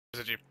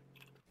a Jeep.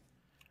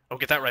 Oh,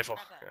 get that rifle.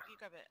 Grab that. Yeah. You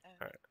grab it.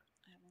 Alright.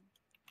 I have one.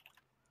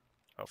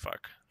 Oh,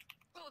 fuck.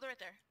 Oh, they're right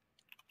there.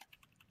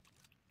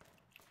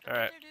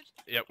 Alright. Right there,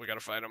 dude. Yep, we gotta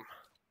fight him.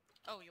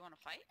 Oh, you want to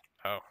fight?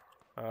 Oh.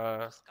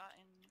 Just got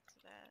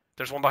into that.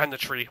 There's one behind the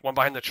tree. One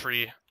behind the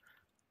tree.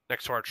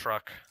 Next to our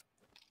truck.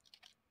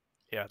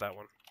 Yeah, that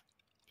one.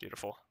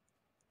 Beautiful.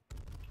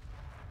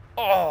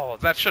 Oh,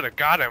 that should have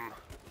got him.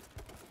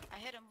 I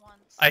hit him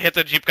once. I hit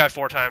the Jeep guy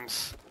 4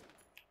 times.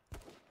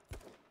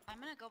 I'm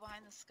gonna go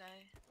behind this guy.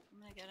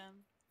 I'm gonna get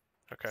him.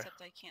 Okay.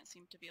 Except I can't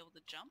seem to be able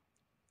to jump.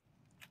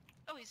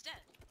 Oh, he's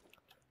dead.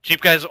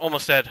 Jeep guy's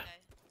almost dead.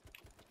 Okay.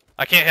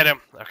 I can't hit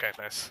him. Okay,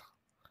 nice.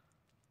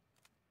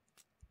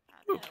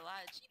 There are a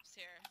lot of Jeeps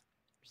here.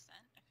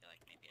 Percent. I feel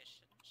like maybe I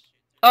shouldn't shoot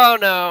through. Oh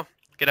no!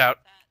 Get out.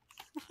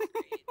 That's not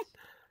great.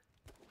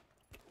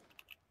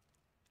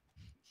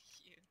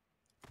 You.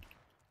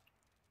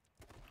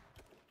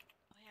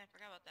 Oh yeah, I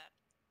forgot about that.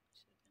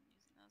 Should have been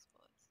using those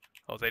bullets.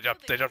 Oh, they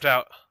jumped. They jumped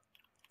out.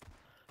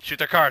 Shoot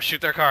their car.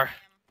 Shoot their car.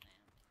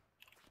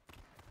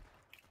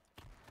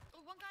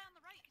 Oh, one guy on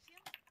the right. You see him?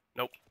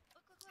 Nope.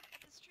 Look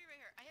at this tree right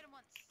here. I hit him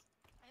once.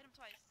 I hit him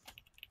twice.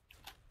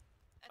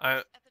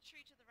 At the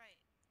tree to the right.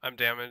 I'm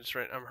damaged.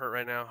 Right. I'm hurt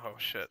right now. Oh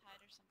shit. Hide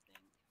or something.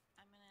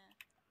 I'm gonna.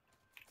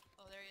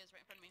 Oh, there he is,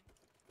 right in front of me.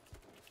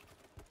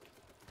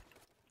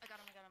 I got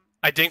him.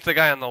 I dinked the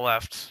guy on the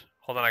left.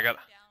 Hold on, I got.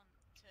 Down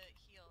to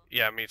heal.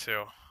 Yeah, me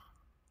too.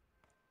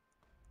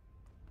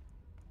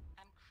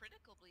 I'm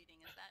critical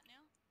bleeding. Is that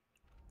new?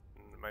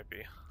 It might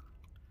be.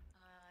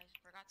 I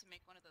forgot to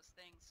make one of those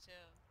things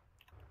too.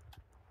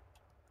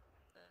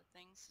 The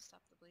things to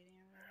stop the bleeding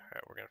or whatever.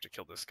 Alright, we're gonna have to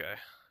kill this guy.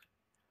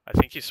 I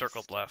think he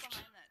circled He's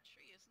left. behind that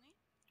tree, isn't he?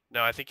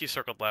 No, I think he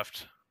circled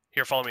left.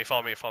 Here, follow me,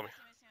 follow me, follow me.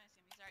 I see him.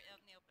 He's right out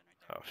in the open right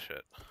there. Oh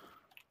shit.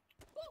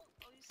 Woo!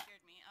 Oh, you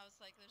scared me. I was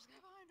like, there's a guy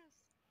behind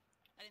us.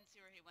 I didn't see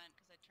where he went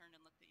because I turned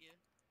and looked at you.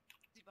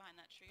 Is he behind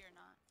that tree or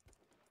not?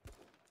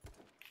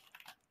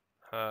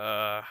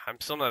 I'm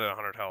still not at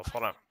 100 health.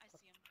 Hold on. I see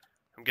him.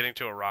 I'm getting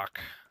to a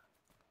rock.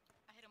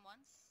 I hit him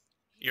once.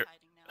 He's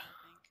hiding now, I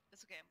think.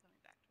 It's okay, I'm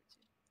coming back towards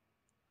you.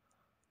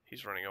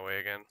 He's running away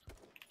again.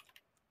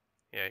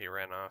 Yeah, he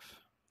ran off.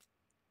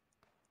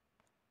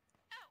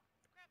 Ow!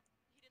 Crap!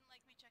 He didn't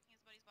like me checking his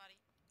buddy's body.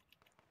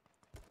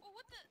 Oh,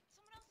 what the?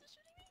 Someone else is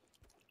shooting me?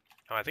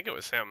 Oh, I think it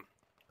was him.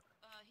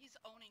 He's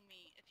owning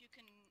me. If you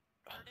can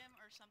hurt him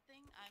or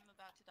something, I'm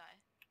about to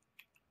die.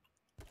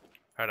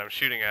 Alright, I'm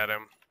shooting at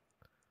him.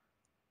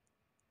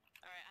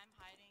 Alright, I'm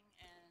hiding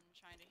and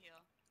trying to heal.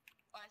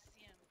 Oh, I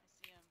see him.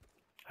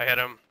 I hit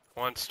him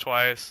once,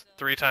 twice,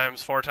 3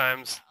 times, 4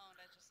 times. Owned.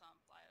 I just saw him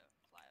fly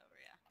over.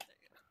 Yeah, there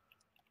you go.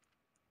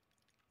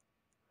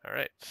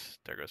 Alright,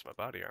 there goes my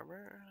body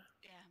armor.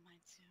 Yeah,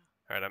 mine too.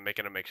 Alright, I'm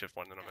making a makeshift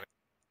one in a minute.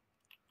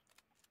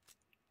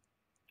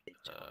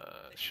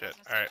 Shit.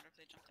 Alright.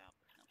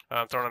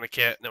 I'm throwing on a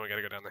kit, and then we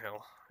gotta go down the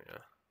hill. Yeah.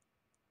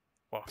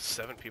 Wow,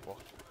 7 people.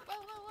 Whoa.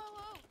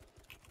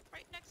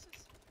 Right next to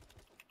us.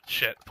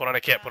 Shit, put on a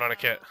kit, put on a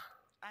kit.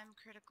 I'm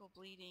critical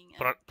bleeding.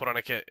 Put on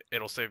a kit,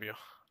 it'll save you.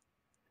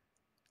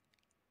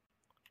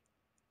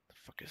 The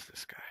fuck is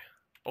this guy?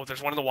 Oh,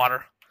 there's one in the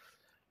water.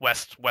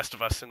 West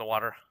of us in the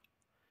water.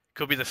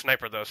 Could be the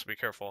sniper though, so be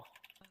careful.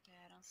 Okay,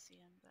 I don't see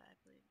him, but I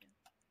believe you.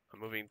 I'm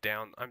moving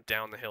down. I'm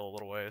down the hill a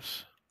little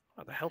ways.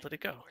 How the hell did he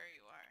go? Where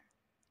you are?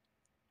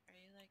 Are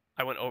you like?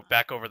 I went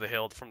back over the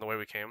hill from the way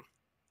we came.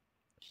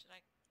 Should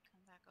I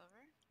come back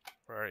over?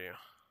 Where are you?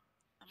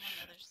 I'm on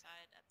the other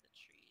side at the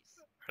trees.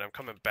 Right, I'm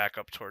coming back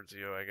up towards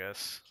you, I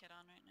guess. Kit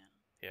on right now.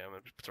 Yeah, I'm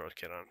gonna throw a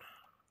kit on.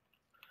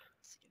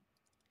 Let's see.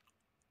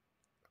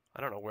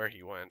 I don't know where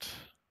he went.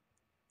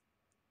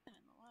 In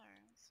the water.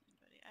 I don't see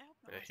anybody. I hope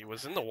no Yeah, one's he on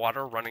was that in the side.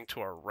 water running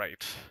to our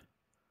right.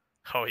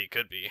 Oh, he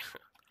could be.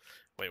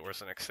 Wait, where's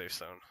the next safe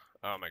zone?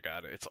 Oh my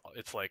god,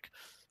 it's like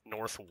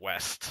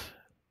northwest.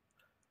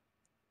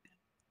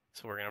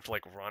 So we're gonna have to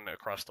like run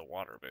across the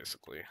water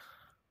basically.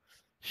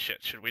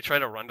 Shit, should we try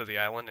to run to the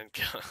island and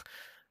kill?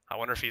 I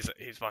wonder if he's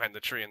behind the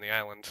tree in the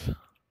island.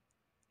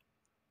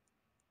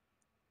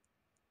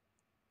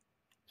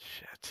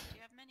 Shit. Do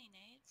you have many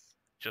nades?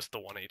 Just the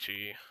 1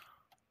 HE.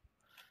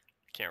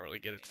 Can't really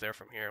get it there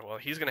from here. Well,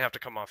 he's gonna have to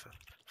come off.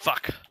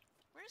 Fuck.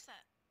 Where's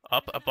that?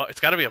 Up above. It's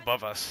gotta be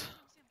above us.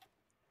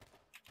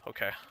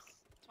 Okay.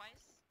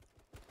 Twice?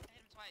 I hit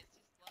him twice.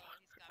 He's low.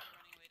 He's got me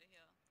running away to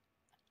heal.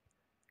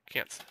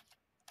 Can't.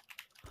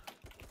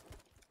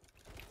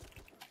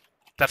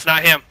 That's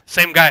not him.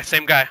 Same guy.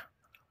 Same guy.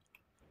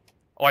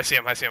 Oh, I see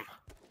him. I see him.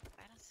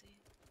 I don't see.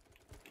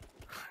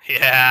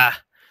 Yeah.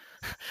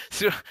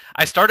 So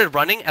I started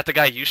running at the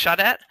guy you shot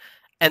at,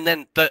 and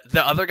then the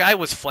other guy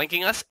was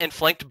flanking us and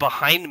flanked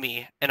behind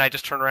me, and I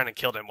just turned around and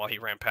killed him while he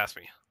ran past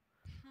me.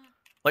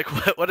 Like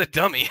what a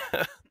dummy.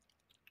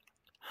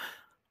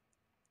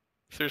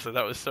 Seriously,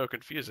 that was so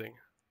confusing.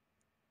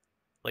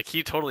 Like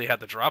he totally had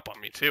the drop on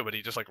me too, but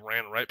he just like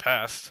ran right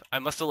past. I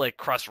must have like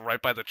crossed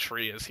right by the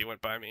tree as he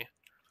went by me.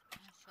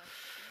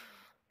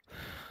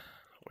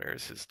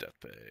 Where's his death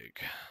bag?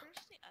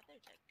 Where's the other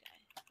dead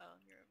guy? Oh,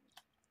 you're over.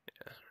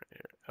 Yeah, right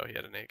here. Oh, he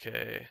had an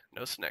AK.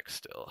 No snacks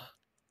still.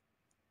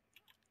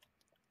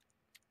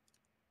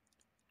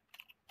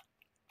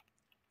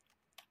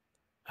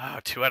 Oh,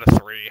 2 out of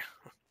 3.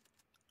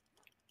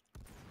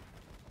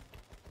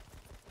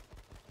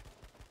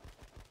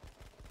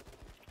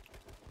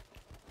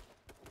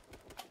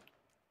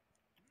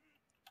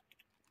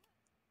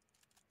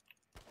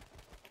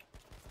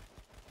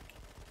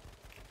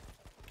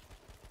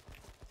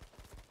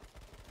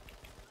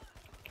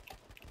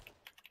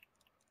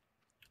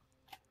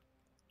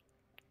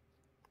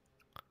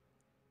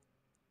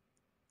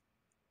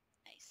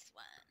 Nice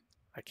one.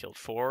 I killed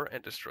 4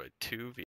 and destroyed 2